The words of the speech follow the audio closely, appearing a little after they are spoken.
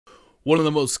One of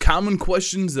the most common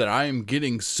questions that I am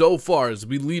getting so far as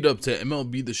we lead up to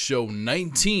MLB The Show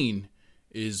 19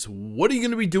 is, what are you going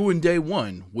to be doing day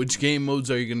one? Which game modes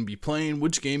are you going to be playing?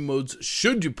 Which game modes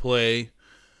should you play?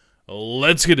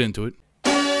 Let's get into it.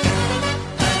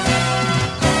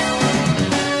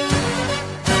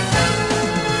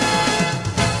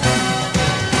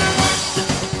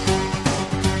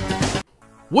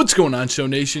 What's going on, Show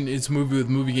Nation? It's Movie with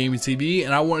Movie Gaming TV,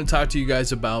 and I want to talk to you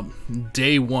guys about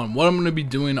day one. What I'm going to be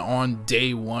doing on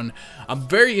day one. I'm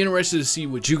very interested to see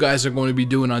what you guys are going to be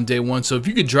doing on day one. So if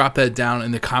you could drop that down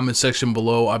in the comment section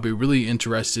below, I'd be really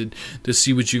interested to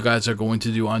see what you guys are going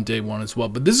to do on day one as well.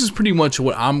 But this is pretty much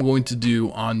what I'm going to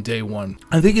do on day one.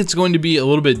 I think it's going to be a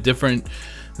little bit different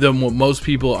than what most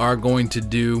people are going to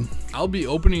do. I'll be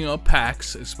opening up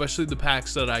packs, especially the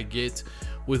packs that I get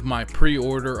with my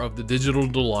pre-order of the Digital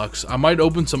Deluxe. I might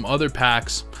open some other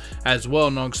packs as well,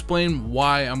 and I'll explain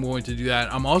why I'm going to do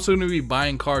that. I'm also going to be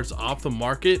buying cards off the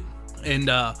market,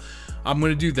 and I'm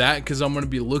going to do that because I'm going to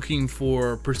be looking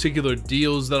for particular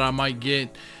deals that I might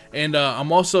get. And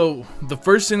I'm also, the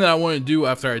first thing that I want to do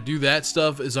after I do that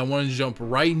stuff is I want to jump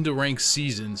right into ranked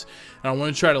seasons, and I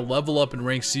want to try to level up in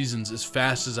ranked seasons as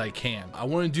fast as I can. I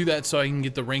want to do that so I can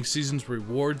get the ranked seasons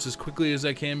rewards as quickly as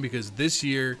I can, because this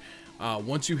year,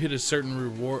 once you hit a certain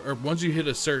reward, or once you hit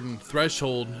a certain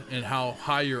threshold and how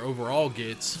high your overall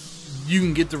gets, you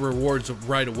can get the rewards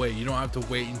right away. You don't have to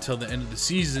wait until the end of the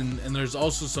season. And there's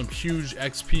also some huge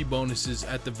XP bonuses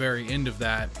at the very end of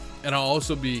that. And I'll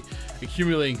also be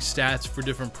accumulating stats for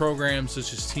different programs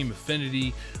such as Team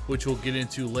Affinity, which we'll get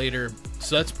into later.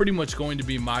 So that's pretty much going to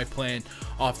be my plan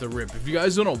off the rip. If you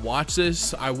guys want to watch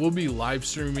this, I will be live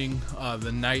streaming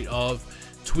the night of.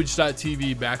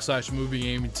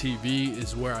 Twitch.tv/moviegamingtv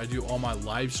is where I do all my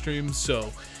live streams.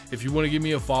 So if you want to give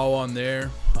me a follow on there,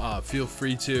 feel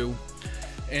free to.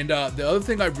 And the other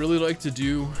thing I'd really like to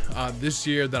do this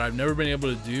year that I've never been able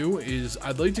to do is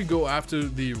I'd like to go after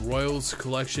the Royals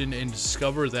collection and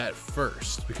discover that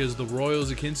first, because the Royals,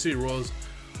 the Kansas City Royals,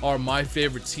 are my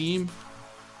favorite team.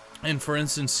 And for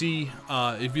instance, see,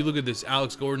 if you look at this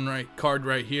Alex Gordon card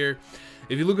right here,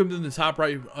 if you look up in the top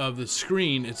right of the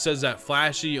screen, it says that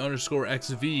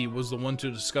Flashy_XV was the one to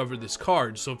discover this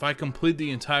card. So if I complete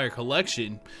the entire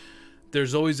collection,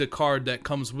 there's always a card that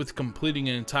comes with completing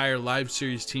an entire live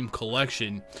series team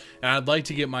collection. And I'd like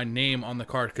to get my name on the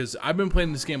card, because I've been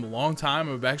playing this game a long time.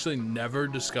 I've actually never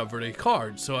discovered a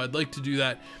card. So I'd like to do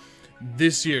that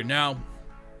this year. Now,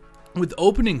 with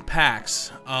opening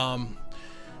packs,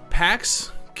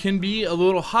 packs can be a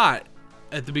little hot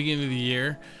at the beginning of the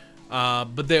year.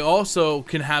 But they also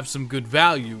can have some good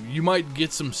value. You might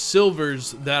get some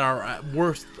silvers that are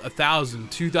worth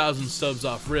 1,000, 2,000 subs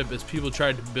off rip as people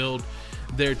try to build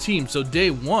their team. So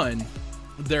day one,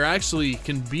 there actually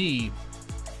can be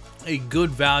a good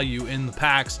value in the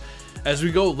packs. As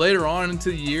we go later on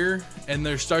into the year and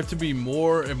there start to be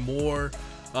more and more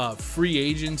free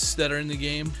agents that are in the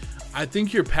game, I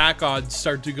think your pack odds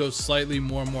start to go slightly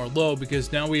more and more low,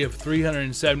 because now we have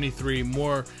 373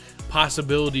 more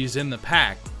possibilities in the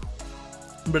pack.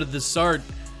 But at the start,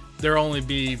 there won't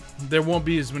be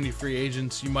as many free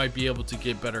agents. You might be able to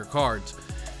get better cards.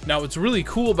 Now, what's really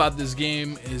cool about this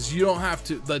game is you don't have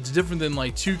to, that's different than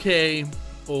like 2K,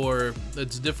 or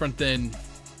that's different than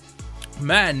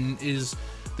Madden, is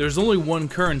there's only one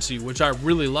currency, which I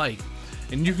really like,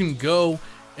 and you can go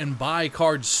and buy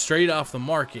cards straight off the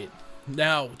market.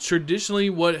 Now, traditionally,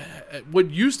 what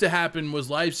used to happen was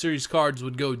live series cards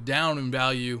would go down in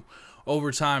value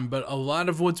over time, but a lot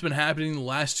of what's been happening the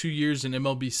last 2 years in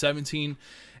MLB 17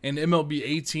 and MLB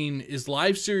 18 is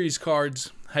live series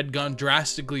cards had gone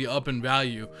drastically up in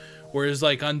value. Whereas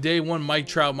like on day one, Mike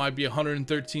Trout might be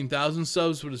 113,000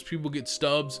 subs, but as people get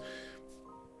stubs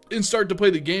and start to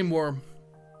play the game more,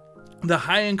 the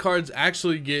high-end cards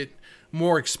actually get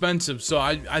more expensive. So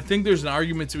I think there's an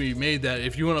argument to be made that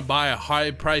if you want to buy a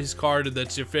high price card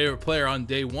that's your favorite player on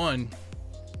day one,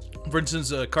 for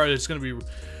instance, a card that's going to be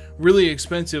really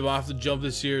expensive off the jump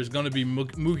this year is going to be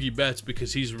Mookie Betts,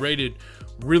 because he's rated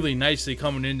really nicely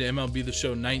coming into MLB The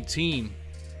Show 19.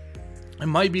 It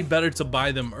might be better to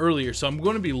buy them earlier, so I'm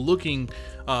going to be looking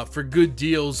for good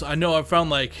deals. I know I found,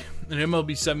 like in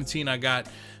MLB 17, I got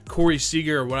Corey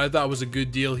Seager, what I thought was a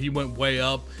good deal. He went way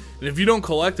up. And if you don't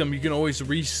collect them, you can always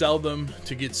resell them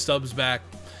to get stubs back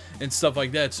and stuff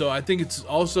like that. So I think it's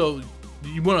also,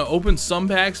 you want to open some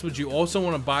packs, but you also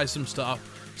want to buy some stuff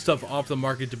off the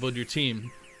market to build your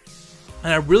team.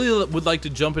 And I really would like to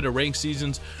jump into ranked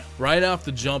seasons right off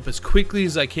the jump as quickly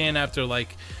as I can after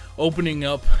like opening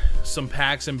up some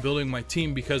packs and building my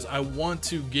team, because I want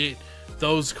to get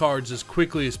those cards as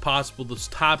quickly as possible, those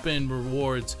top end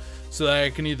rewards, so that I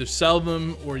can either sell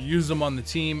them or use them on the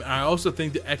team. I also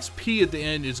think the XP at the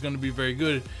end is going to be very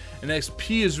good, and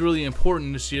XP is really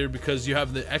important this year because you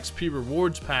have the XP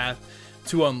rewards path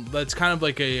to that's kind of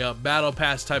like a battle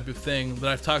pass type of thing that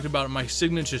I've talked about in my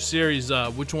signature series,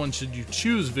 which one should you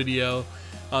choose video.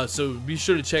 So be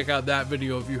sure to check out that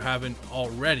video if you haven't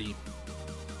already.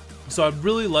 So I'd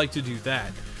really like to do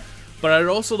that. But I'd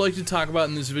also like to talk about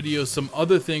in this video some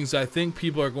other things I think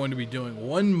people are going to be doing.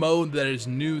 One mode that is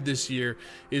new this year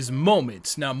is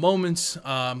moments. Now moments,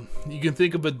 you can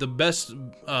think of it, the best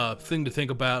thing to think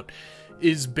about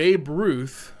is Babe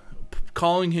Ruth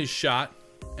calling his shot,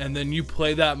 and then you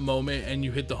play that moment and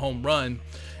you hit the home run,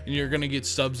 and you're going to get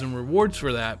subs and rewards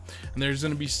for that. And there's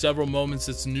going to be several moments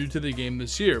that's new to the game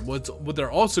this year. What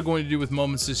they're also going to do with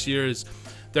moments this year is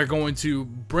they're going to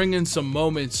bring in some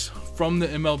moments from the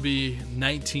MLB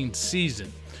 19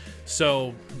 season.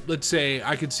 So let's say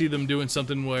I could see them doing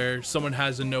something where someone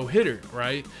has a no-hitter,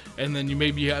 right? And then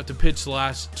maybe you have to pitch the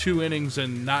last 2 innings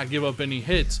and not give up any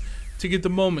hits to get the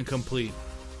moment complete.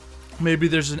 Maybe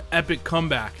there's an epic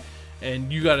comeback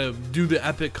and you got to do the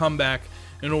epic comeback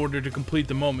in order to complete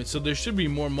the moment. So there should be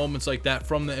more moments like that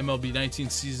from the MLB 19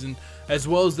 season, as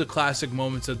well as the classic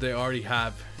moments that they already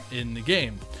have in the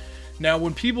game. Now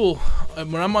when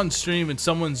I'm on stream and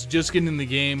someone's just getting in the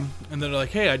game and they're like,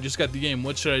 hey, I just got the game,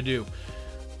 what should I do?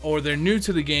 Or they're new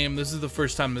to the game, this is the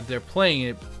first time that they're playing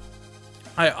it,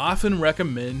 I often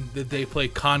recommend that they play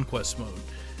Conquest mode.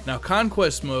 Now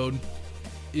Conquest mode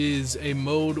is a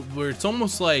mode where it's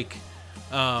almost like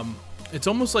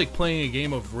playing a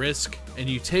game of Risk, and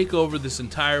you take over this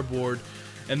entire board,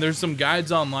 and there's some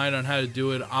guides online on how to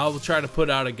do it. I'll try to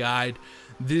put out a guide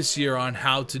this year on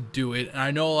how to do it, and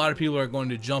I know a lot of people are going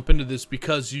to jump into this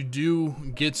because you do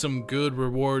get some good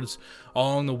rewards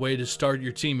along the way to start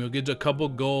your team. You'll get a couple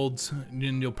golds,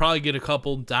 and you'll probably get a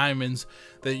couple diamonds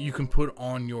that you can put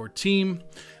on your team.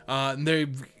 And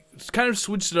they've kind of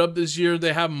switched it up this year.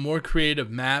 They have more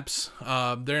creative maps.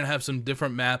 They're gonna have some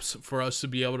different maps for us to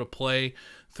be able to play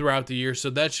throughout the year, so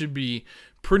that should be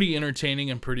pretty entertaining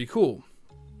and pretty cool.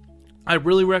 I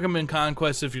really recommend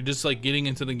Conquest if you're just like getting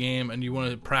into the game and you want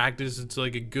to practice. It's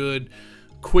like a good,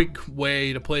 quick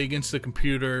way to play against the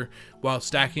computer while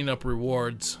stacking up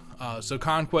rewards. So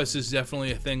Conquest is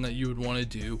definitely a thing that you would want to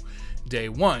do day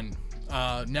one.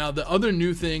 Now the other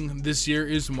new thing this year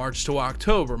is March to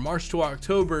October. March to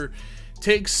October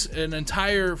takes an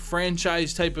entire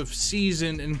franchise type of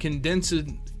season and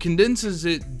condenses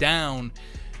it down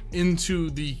into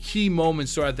the key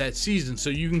moments throughout that season, so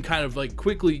you can kind of like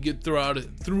quickly get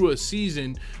through a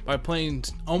season by playing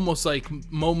almost like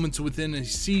moments within a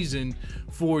season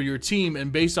for your team. And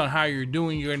based on how you're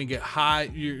doing, you're gonna get high,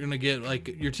 you're gonna get like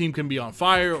your team can be on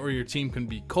fire or your team can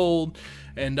be cold,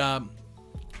 and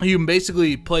you can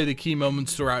basically play the key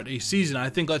moments throughout a season. I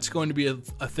think that's going to be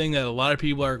a thing that a lot of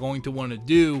people are going to want to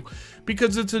do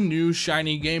because it's a new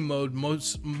shiny game mode,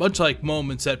 much like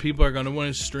moments that people are going to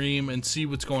want to stream and see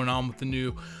what's going on with the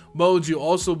new modes. You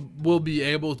also will be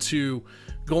able to,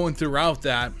 going throughout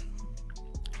that,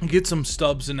 get some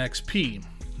stubs and XP.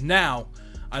 Now,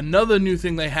 another new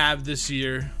thing they have this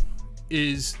year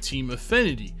is Team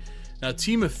Affinity. Now,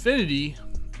 Team Affinity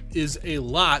is a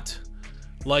lot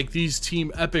like these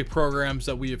Team Epic programs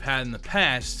that we have had in the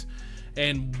past.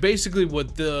 And basically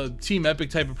what the Team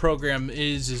Epic type of program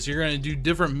is you're going to do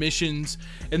different missions,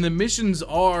 and the missions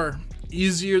are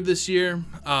easier this year.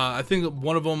 I think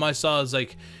one of them I saw is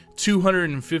like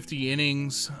 250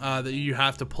 innings that you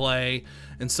have to play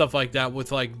and stuff like that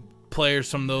with like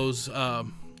players from those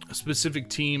specific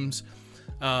teams.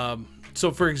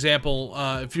 So for example,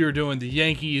 if you're doing the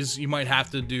Yankees, you might have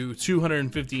to do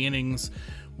 250 innings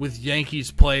with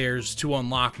Yankees players to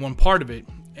unlock one part of it.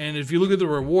 And if you look at the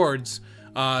rewards,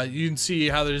 you can see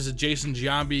how there's a Jason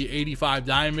Giambi 85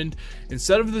 diamond.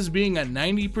 Instead of this being at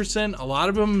 90%, a lot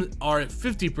of them are at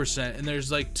 50%, and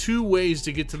there's like 2 ways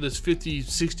to get to this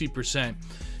 50-60%.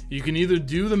 You can either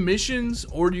do the missions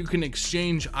or you can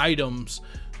exchange items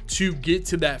to get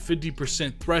to that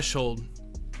 50% threshold,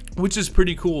 which is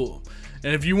pretty cool.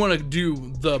 And if you want to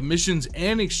do the missions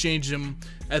and exchange them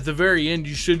at the very end,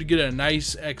 you should get a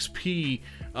nice XP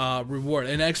reward.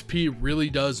 And XP really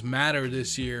does matter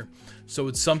this year, so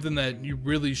it's something that you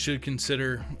really should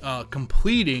consider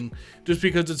completing, just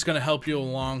because it's going to help you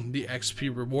along the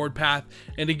XP reward path.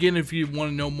 And again, if you want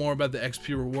to know more about the XP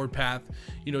reward path,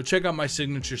 you know, check out my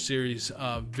signature series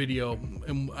video,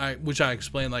 which I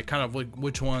explain like kind of like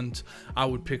which ones I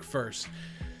would pick first.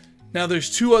 Now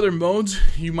there's two other modes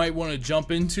you might want to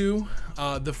jump into.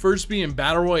 The first being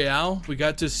Battle Royale. We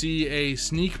got to see a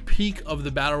sneak peek of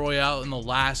the Battle Royale in the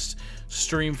last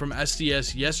stream from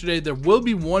SDS yesterday. There will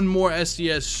be one more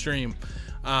SDS stream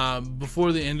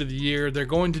before the end of the year. They're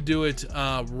going to do it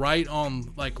right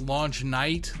on like launch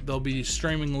night. They'll be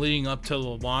streaming leading up to the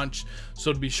launch,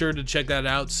 so be sure to check that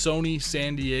out. Sony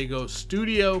San Diego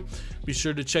Studio, be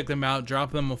sure to check them out.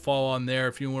 Drop them a follow on there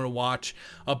if you want to watch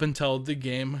up until the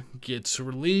game gets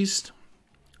released.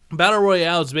 Battle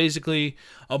Royale is basically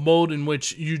a mode in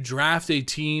which you draft a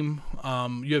team.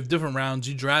 You have different rounds.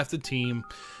 You draft a team.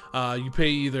 You pay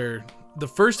either the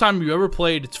first time you ever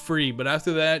played, it's free, but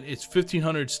after that, it's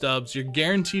 1,500 stubs. You're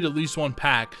guaranteed at least one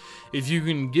pack. If you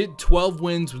can get 12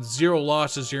 wins with 0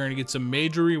 losses, you're going to get some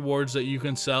major rewards that you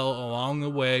can sell along the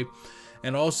way.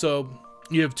 And also,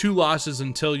 you have 2 losses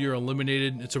until you're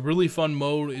eliminated. It's a really fun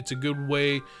mode. It's a good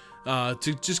way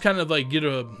to just kind of like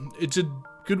it's a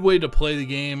good way to play the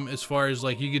game, as far as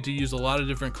like you get to use a lot of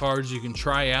different cards. You can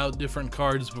try out different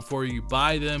cards before you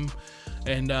buy them.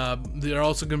 And they're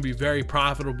also going to be very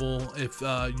profitable if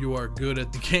you are good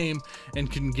at the game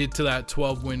and can get to that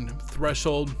 12-win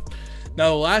threshold. Now,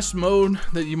 the last mode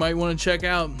that you might want to check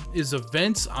out is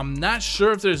events. I'm not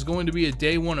sure if there's going to be a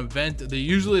day 1 event. They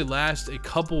usually last a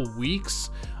couple weeks,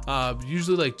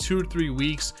 usually like 2 or 3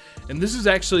 weeks. And this is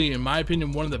actually, in my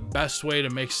opinion, one of the best way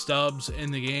to make stubs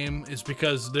in the game, is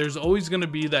because there's always going to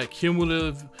be that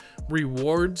cumulative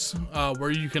rewards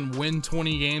where you can win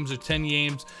 20 games or 10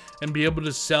 games and be able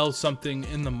to sell something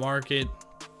in the market.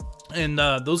 And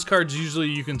those cards usually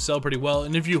you can sell pretty well,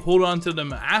 and if you hold on to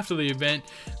them after the event,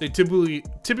 they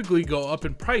typically go up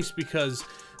in price, because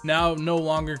now no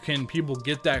longer can people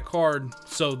get that card,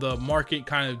 so the market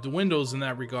kind of dwindles in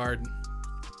that regard.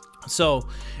 So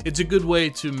it's a good way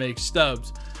to make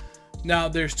stubs. Now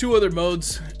there's 2 other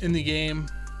modes in the game,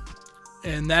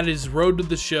 and that is Road to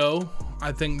the Show.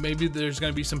 I think maybe there's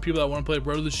going to be some people that want to play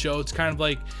Road to the Show. It's kind of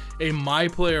like a My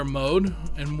Player mode,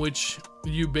 in which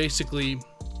you basically...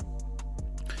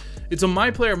 It's a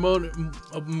My Player mode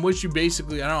in which you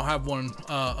basically... I don't have one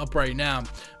up right now,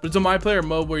 but it's a My Player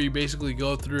mode where you basically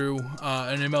go through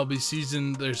an MLB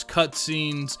season. There's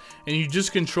cutscenes, and you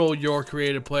just control your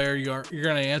creative player. You're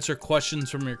going to answer questions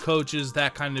from your coaches,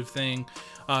 that kind of thing.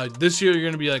 This year you're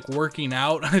going to be like working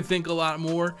out, I think, a lot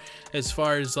more, as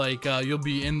far as like you'll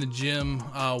be in the gym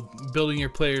building your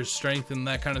player's strength and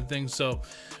that kind of thing. So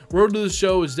Road to the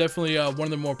Show is definitely one of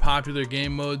the more popular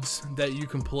game modes that you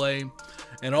can play.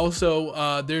 And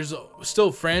also there's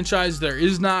still franchise. There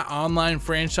is not online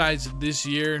franchise this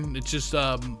year. It's just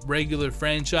regular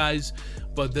franchise,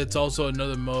 but that's also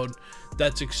another mode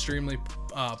that's extremely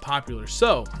popular.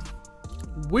 So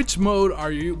which mode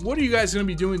are you? What are you guys going to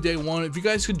be doing day 1? If you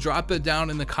guys could drop that down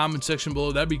in the comment section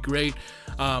below, that'd be great.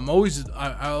 I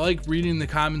like reading the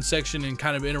comment section and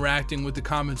kind of interacting with the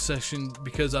comment section,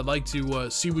 because I'd like to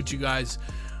see what you guys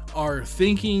are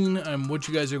thinking and what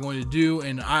you guys are going to do.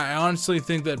 And I honestly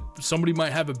think that somebody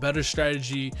might have a better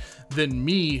strategy than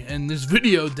me in this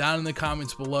video down in the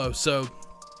comments below. So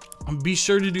be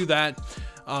sure to do that.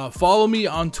 Follow me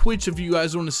on Twitch if you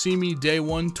guys want to see me day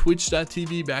 1,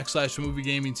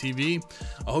 twitch.tv/moviegamingtv.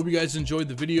 I hope you guys enjoyed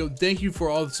the video. Thank you for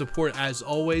all the support as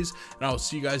always, and I will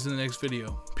see you guys in the next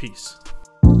video. Peace.